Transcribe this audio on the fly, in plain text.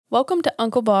Welcome to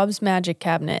Uncle Bob's Magic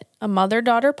Cabinet, a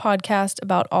mother-daughter podcast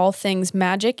about all things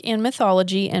magic and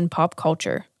mythology and pop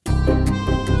culture.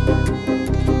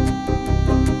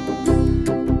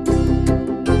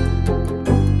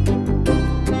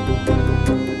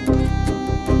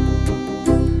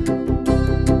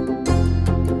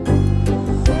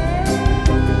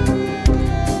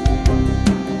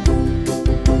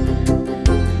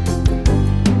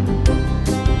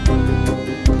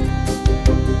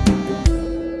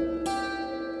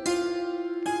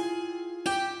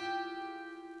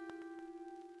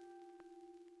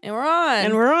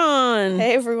 And we're on.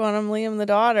 Hey everyone, I'm Liam the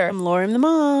daughter. I'm Lauren the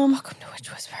mom. Welcome to Witch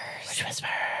Whispers. Witch Whisper.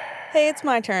 Hey, it's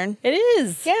my turn. It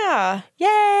is. Yeah. Yay.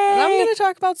 And I'm going to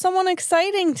talk about someone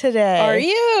exciting today. Are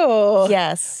you?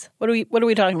 Yes. What are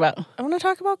we talking about? I want to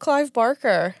talk about Clive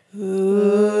Barker.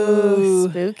 Ooh.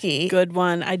 Spooky. Good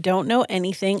one. I don't know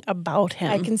anything about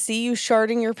him. I can see you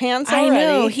sharding your pants I already.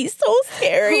 know. He's so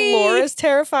scary. Laura's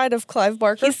terrified of Clive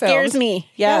Barker He scares films. me.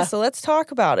 Yeah. So let's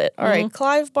talk about it. All right.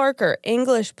 Clive Barker,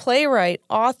 English playwright,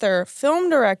 author, film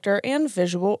director, and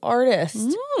visual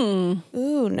artist. Ooh,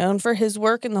 known for his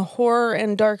work in the horror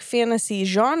and dark fantasy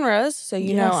genres. So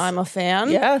you know I'm a fan.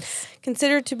 Yes.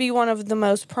 Considered to be one of the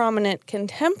most prominent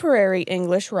contemporary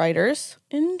English writers.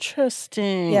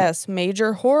 Interesting. Yes,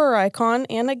 major horror icon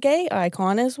and a gay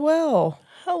icon as well.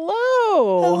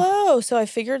 Hello. Hello. So I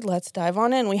figured let's dive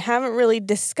on in. We haven't really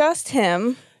discussed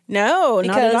him. No,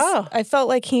 not at Because all. I felt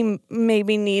like he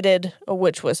maybe needed a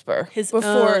witch whisper. His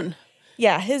own.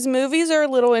 Yeah, his movies are a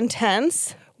little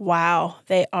intense. Wow,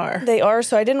 they are. They are,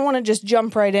 so I didn't want to just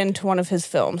jump right into one of his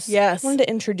films. Yes. I wanted to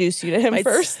introduce you to him Might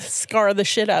first. scar the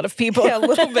shit out of people. Yeah, a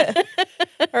little bit.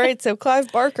 All right, so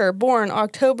Clive Barker, born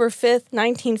October 5th,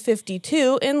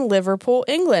 1952 in Liverpool,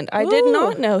 England. I did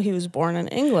not know he was born in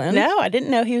England. No, I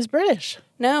didn't know he was British.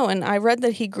 No, and I read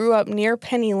that he grew up near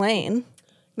Penny Lane,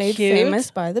 made Cute. famous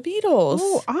by the Beatles.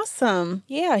 Oh, awesome.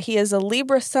 Yeah, he is a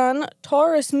Libra sun,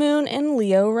 Taurus moon, and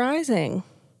Leo rising.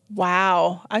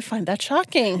 Wow. I find that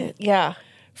shocking Yeah.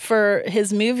 for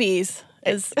his movies.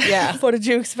 Yeah. What did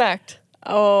you expect?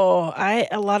 Oh,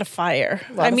 a lot of fire.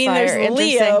 Lot of fire. There's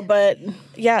Leo, Interesting. but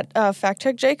Yeah, fact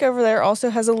check Jake over there also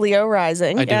has a Leo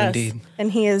rising. I do Yes. indeed.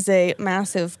 And he is a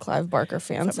massive Clive Barker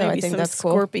fan, so I maybe think some that's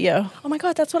cool. Scorpio. Oh my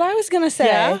God, that's what I was going to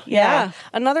say. Yeah.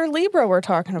 Another Libra we're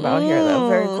talking about here, though.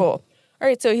 Very cool. All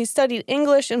right, so he studied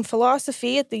English and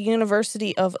philosophy at the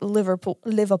University of Liverpool.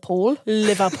 Liverpool.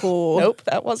 Nope,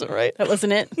 that wasn't right. That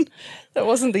wasn't it. That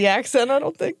wasn't the accent, I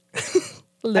don't think.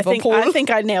 Liverpool. I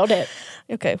think I nailed it.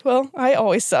 Okay, well, I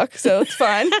always suck, so it's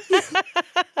fine.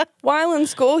 While in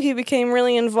school, he became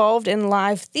really involved in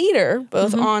live theater,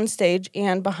 both on stage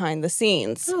and behind the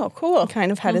scenes. Oh, cool.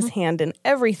 Kind of had his hand in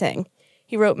everything.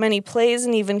 He wrote many plays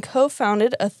and even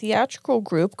co-founded a theatrical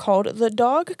group called The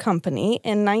Dog Company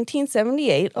in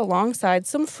 1978 alongside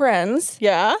some friends,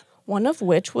 Yeah. one of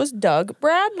which was Doug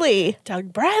Bradley.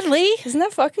 Doug Bradley. Isn't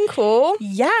that fucking cool?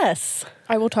 Yes.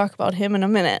 I will talk about him in a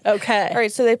minute. Okay. All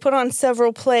right, so they put on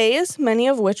several plays, many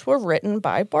of which were written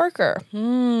by Barker.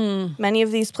 Many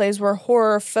of these plays were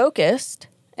horror-focused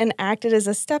and acted as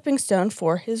a stepping stone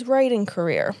for his writing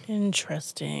career.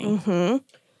 Interesting.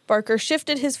 Barker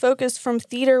shifted his focus from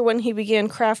theater when he began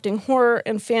crafting horror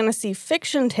and fantasy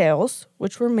fiction tales,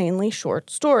 which were mainly short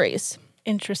stories.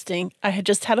 Interesting. I had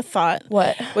just had a thought.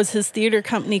 What? Was his theater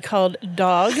company called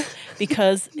Dog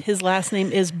because his last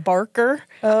name is Barker?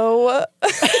 Oh,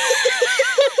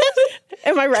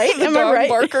 Am I right? the Am I Dog right?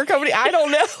 Barker Company? I don't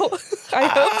know. I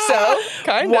hope so.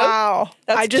 Kind of. Wow.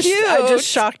 That's I cute. just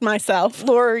shocked myself.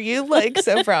 Laura, are you like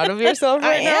so proud of yourself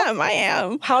right now? I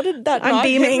am. How did that I'm not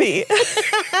beaming. hit me?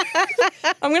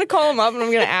 I'm going to call him up and I'm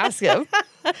going to ask him.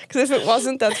 Because if it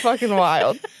wasn't, that's fucking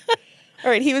wild. All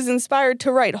right, he was inspired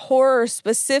to write horror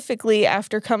specifically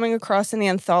after coming across an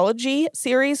anthology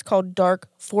series called Dark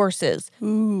Forces,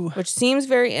 which seems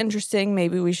very interesting.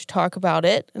 Maybe we should talk about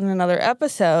it in another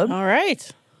episode. All right.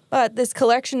 But this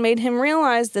collection made him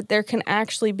realize that there can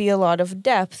actually be a lot of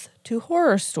depth to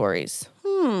horror stories.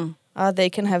 They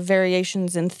can have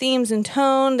variations in themes and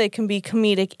tone. They can be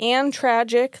comedic and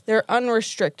tragic. They're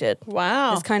unrestricted.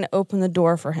 Wow. This kind of opened the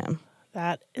door for him.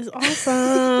 That is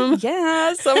awesome.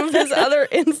 Yeah, some of his other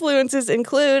influences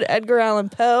include Edgar Allan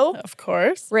Poe, Of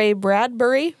course. Ray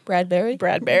Bradbury. Bradbury.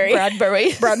 Bradbury.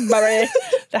 Bradbury.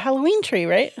 The Halloween tree,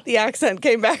 right? The accent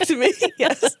came back to me.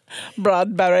 Yes.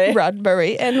 Bradbury.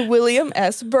 Bradbury and William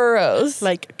S. Burroughs.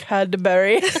 Like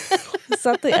Cadbury. Is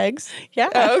that the eggs? Yeah.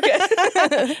 Oh,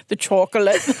 okay. The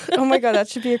chocolate. Oh my God, that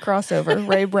should be a crossover.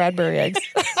 Ray Bradbury eggs.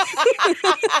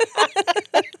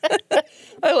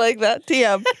 I like that.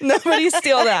 TM. Nobody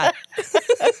steal that.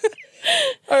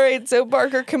 All right, so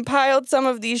Barker compiled some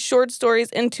of these short stories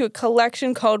into a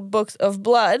collection called Books of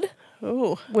Blood,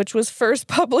 Ooh. which was first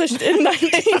published in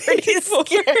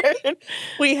 1984.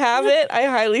 We have it. I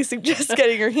highly suggest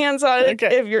getting your hands on it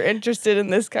if you're interested in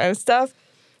this kind of stuff.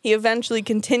 He eventually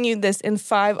continued this in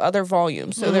 5 other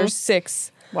volumes. So there's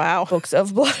 6 Books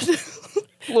of Blood.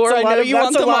 Laura, I know you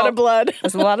want them all. That's a lot of blood.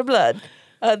 That's a lot of blood.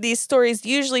 These stories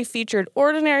usually featured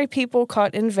ordinary people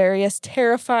caught in various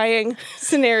terrifying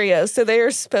scenarios. So they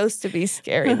are supposed to be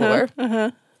scary,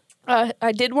 Laura.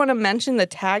 I did want to mention the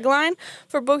tagline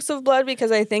for Books of Blood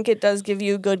because I think it does give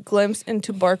you a good glimpse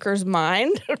into Barker's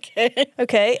mind.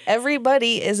 Okay.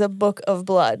 Everybody is a book of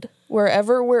blood.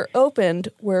 Wherever we're opened,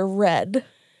 we're read.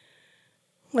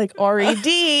 Like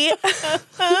R-E-D.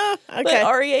 Okay.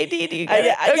 R-E-A-D-D.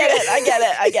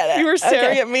 I get it. You were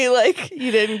staring at me like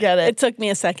you didn't get it. It took me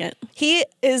a second. He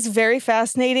is very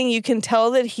fascinating. You can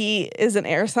tell that he is an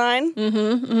air sign.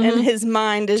 And his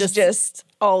mind is just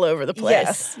all over the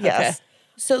place. Yes. Okay.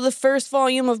 So the first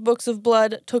volume of Books of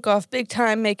Blood took off big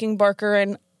time, making Barker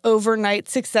an overnight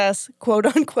success, quote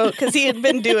unquote, because he had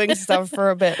been doing stuff for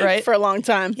a bit, right? For a long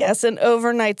time. Yes, an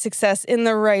overnight success in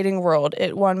the writing world.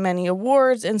 It won many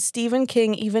awards, and Stephen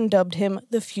King even dubbed him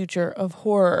the future of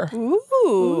horror.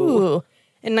 Ooh.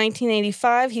 In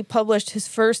 1985, he published his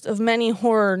first of many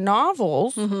horror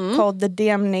novels called The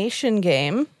Damnation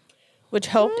Game, which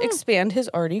helped expand his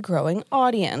already growing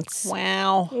audience.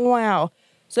 Wow.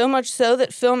 So much so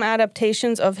that film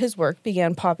adaptations of his work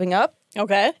began popping up.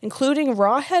 Okay. Including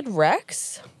Rawhead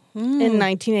Rex in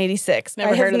 1986.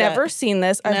 I have never seen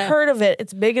this. I've heard of it.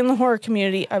 It's big in the horror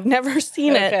community. I've never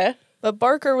seen it. But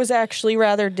Barker was actually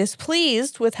rather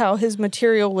displeased with how his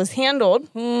material was handled.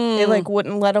 They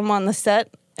wouldn't let him on the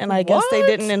set. And I guess they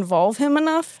didn't involve him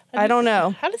enough. I don't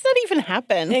know. How does that even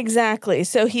happen? Exactly.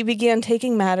 So he began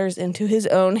taking matters into his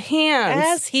own hands.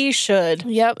 As he should.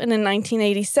 Yep. And in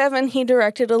 1987, he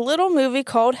directed a little movie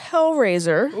called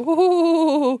Hellraiser.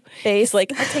 Ooh. He's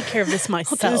like, I'll take care of this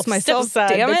myself. I'll do this myself,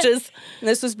 damn it. And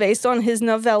this was based on his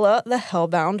novella, The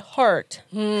Hellbound Heart.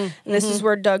 And this is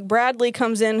where Doug Bradley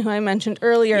comes in, who I mentioned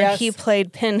earlier. Yes. He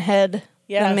played Pinhead,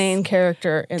 the main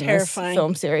character in this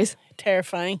film series.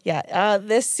 Terrifying. Yeah.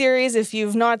 This series, if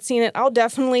you've not seen it, I'll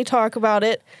definitely talk about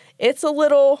it. It's a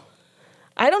little...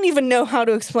 I don't even know how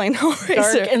to explain Hellraiser.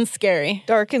 Dark and scary.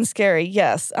 Dark and scary,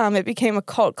 yes. It became a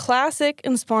cult classic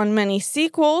and spawned many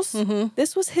sequels.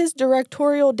 This was his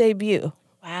directorial debut.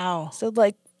 Wow. So,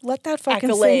 let that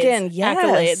fucking sink in. Yes.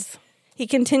 Accolades. He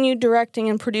continued directing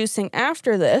and producing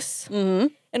after this. And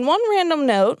one random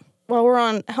note, while we're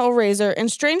on Hellraiser, in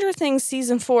Stranger Things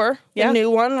Season 4, the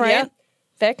new one, right? Yeah.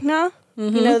 Vecna, you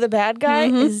know, the bad guy,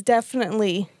 is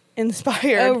definitely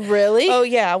inspired. Oh, really? Oh,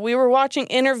 yeah. We were watching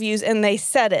interviews and they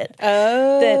said it.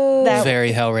 Oh. That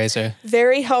very Hellraiser.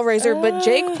 Very Hellraiser. But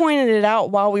Jake pointed it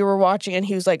out while we were watching and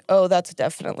he was like, oh, that's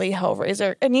definitely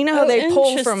Hellraiser. And you know how they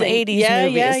pull from 80s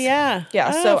movies. Yeah.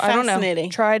 Yeah, so I don't know.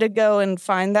 Try to go and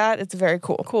find that. It's very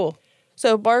cool. Cool.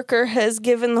 So Barker has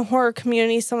given the horror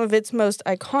community some of its most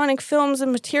iconic films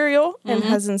and material and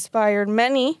has inspired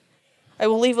many. I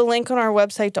will leave a link on our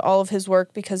website to all of his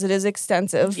work because it is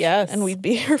extensive. Yes. And we'd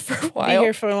be here for a while. Be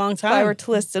here for a long time. If I were to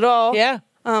list it all. Yeah.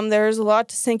 There's a lot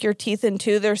to sink your teeth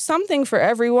into. There's something for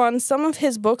everyone. Some of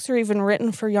his books are even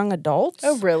written for young adults.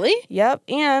 Oh, really? Yep.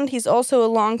 And he's also a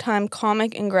longtime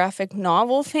comic and graphic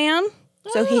novel fan.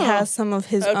 So he has some of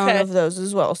his own of those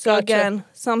as well. So again,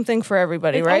 something for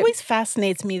everybody, right? It always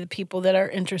fascinates me, the people that are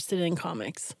interested in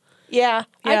comics. Yeah.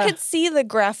 I could see the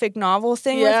graphic novel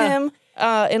thing with him.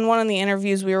 In one of the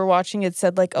interviews we were watching, it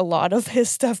said a lot of his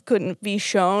stuff couldn't be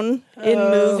shown in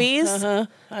movies.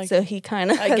 So he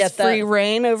kind of has free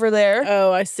reign over there.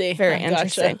 Oh, I see. Very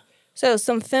interesting. Gotcha. So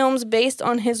some films based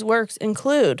on his works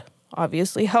include,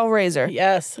 obviously, Hellraiser.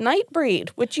 Yes. Nightbreed,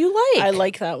 which you like. I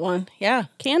like that one. Yeah.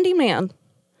 Candyman.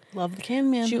 Love the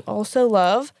Candyman. Which you also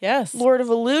love. Yes. Lord of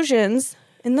Illusions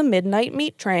and The Midnight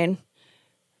Meat Train.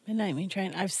 Midnight Meat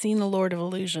Train. I've seen The Lord of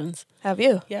Illusions. Have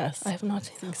you? Yes. I have not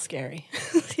seen It's scary.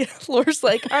 Yeah, Laura's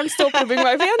like, I'm still pooping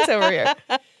my pants over here.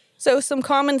 So some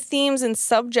common themes and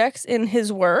subjects in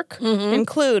his work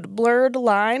include blurred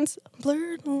lines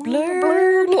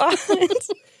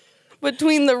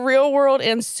between the real world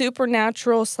and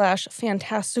supernatural /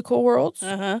 fantastical worlds,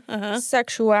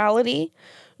 sexuality,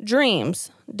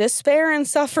 dreams, despair and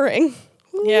suffering.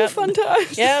 Yeah, fun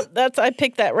times. Yep, I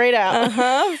picked that right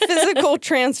out. Physical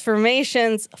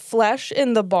transformations, flesh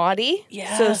in the body.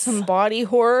 Yes. So some body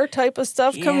horror type of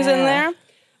stuff comes in there.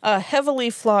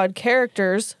 Heavily flawed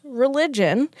characters,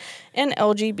 religion, and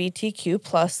LGBTQ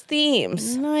plus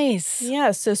themes. Nice.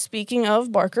 Yeah, so speaking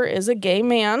of, Barker is a gay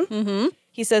man.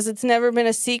 He says it's never been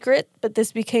a secret, but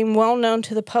this became well known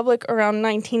to the public around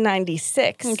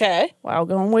 1996. Okay. Wow,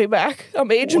 going way back. I'm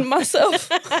aging myself.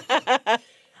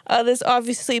 This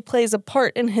obviously plays a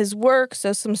part in his work,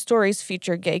 so some stories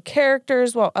feature gay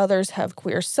characters while others have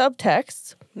queer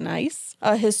subtexts. Nice.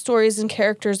 His stories and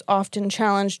characters often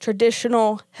challenge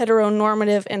traditional,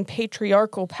 heteronormative, and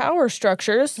patriarchal power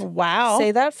structures. Wow.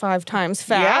 Say that 5 times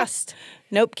fast.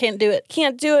 Nope, can't do it.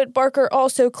 Can't do it. Barker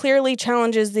also clearly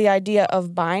challenges the idea of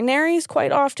binaries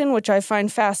quite often, which I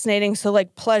find fascinating. So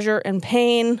like pleasure and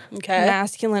pain, Okay.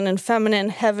 masculine and feminine,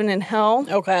 heaven and hell.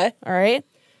 Okay. All right.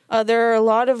 There are a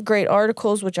lot of great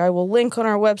articles, which I will link on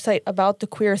our website, about the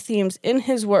queer themes in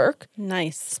his work,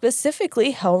 Nice.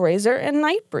 specifically Hellraiser and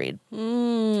Nightbreed,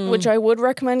 which I would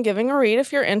recommend giving a read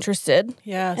if you're interested.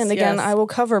 Yes. And again, yes. I will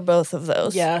cover both of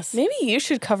those. Yes. Maybe you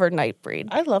should cover Nightbreed.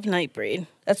 I love Nightbreed.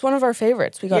 That's one of our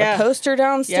favorites. We got Yeah. a poster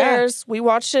downstairs. We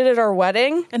watched it at our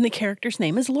wedding. And the character's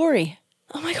name is Lori.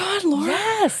 Oh my God, Laura.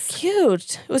 Yes.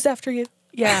 Cute. It was after you.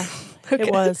 Yeah. Okay.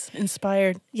 It was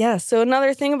inspired. Yeah, so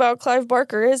another thing about Clive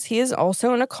Barker is he is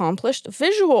also an accomplished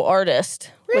visual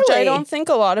artist, which I Really? don't think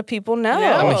a lot of people know.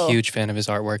 No. I'm Oh. a huge fan of his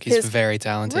artwork. He's His- very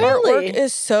talented. Really? Artwork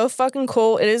is so fucking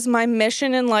cool. It is my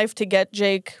mission in life to get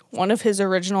Jake one of his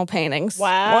original paintings.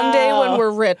 Wow. One day when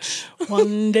we're rich.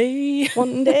 One day.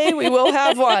 One day we will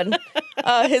have one.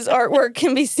 His artwork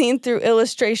can be seen through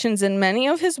illustrations in many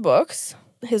of his books.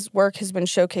 His work has been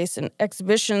showcased in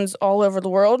exhibitions all over the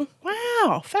world.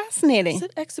 Wow. Fascinating. Is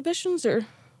it exhibitions or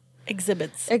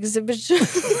Exhibits.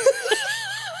 exhibitions?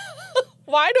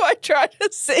 Why do I try to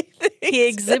say things? He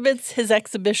exhibits his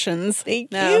exhibitions.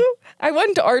 Thank No. you. I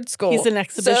went to art school. He's an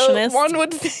exhibitionist. So one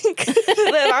would think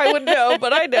that I would know,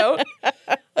 but I don't.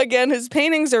 Again, his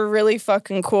paintings are really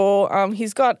fucking cool.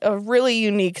 He's got a really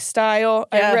unique style.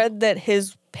 Yeah. I read that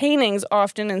his paintings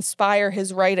often inspire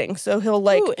his writing. So he'll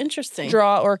like Ooh, interesting.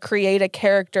 draw or create a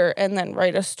character and then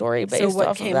write a story based So what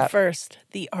off came of that. first,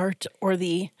 the art or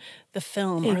the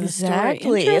film or the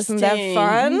Exactly. story? Isn't that Interesting.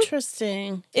 fun?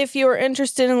 Interesting. If you are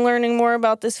interested in learning more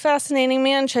about this fascinating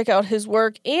man, check out his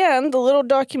work and the little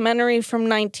documentary from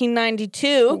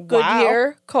 1992, good Wow.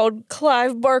 year, called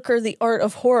Clive Barker, The Art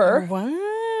of Horror. Wow.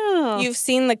 You've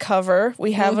seen the cover.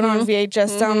 We have it on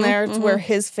VHS down there. It's where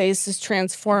his face is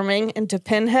transforming into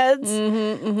pinheads.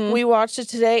 We watched it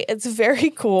today. It's very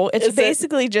cool. It's Is it?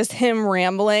 basically just him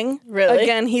rambling. Really?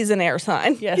 Again, he's an air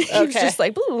sign. Yes, He's okay. just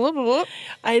like, blah, blah, blah, blah.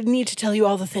 I need to tell you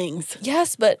all the things.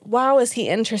 Yes, but wow, is he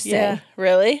interesting. Yeah.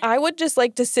 Really? I would just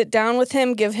like to sit down with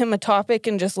him, give him a topic,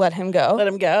 and just let him go. Let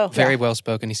him go. Very well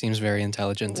spoken. He seems very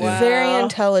intelligent too. Wow. Very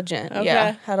intelligent. Okay.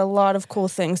 Yeah. Had a lot of cool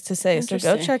things to say. So go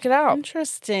Interesting. check it out.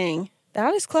 Interesting.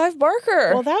 That is Clive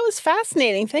Barker. Well, that was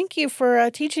fascinating. Thank you for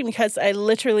teaching because I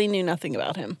literally knew nothing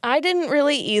about him. I didn't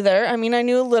really either. I mean, I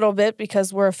knew a little bit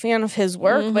because we're a fan of his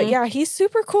work, but yeah, he's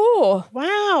super cool.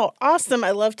 Wow. Awesome.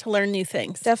 I love to learn new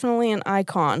things. Definitely an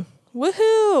icon. Woohoo!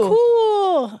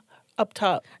 Cool. Up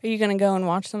top. Are you going to go and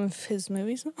watch some of his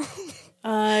movies?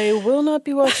 I will not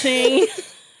be watching.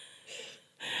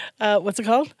 What's it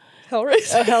called?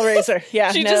 Hellraiser. Oh, Hellraiser.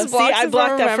 Yeah. She no. just blocks See, I it from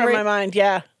blocked her that from memory. my mind.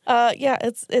 Yeah. Yeah,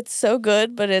 it's so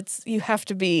good, but you have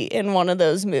to be in one of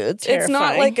those moods. It's not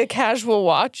Terrifying. like a casual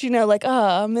watch, like,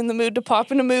 I'm in the mood to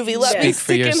pop in a movie. Let me Speak for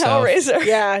stick in yourself. Hellraiser.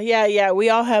 Yeah. We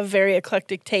all have very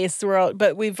eclectic tastes.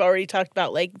 But we've already talked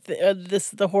about like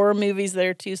the horror movies that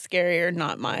are too scary are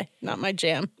not my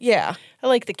jam. Yeah, I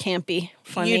like the campy,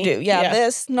 funny. you do. Yeah,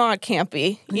 this not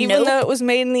campy. Even Nope. though it was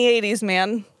made in the 80s,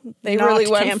 man, they Not really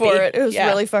went campy. for it. It was Yeah.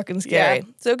 really fucking scary. Yeah.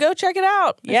 So go check it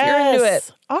out if Yes. you're into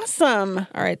it. Awesome.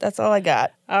 All right, that's all I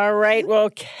got. All right. Well,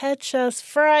 catch us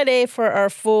Friday for our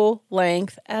full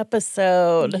length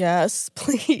episode. Yes,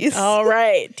 please. All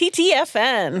right.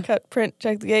 TTFN. Cut, print,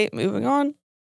 check the gate. Moving on.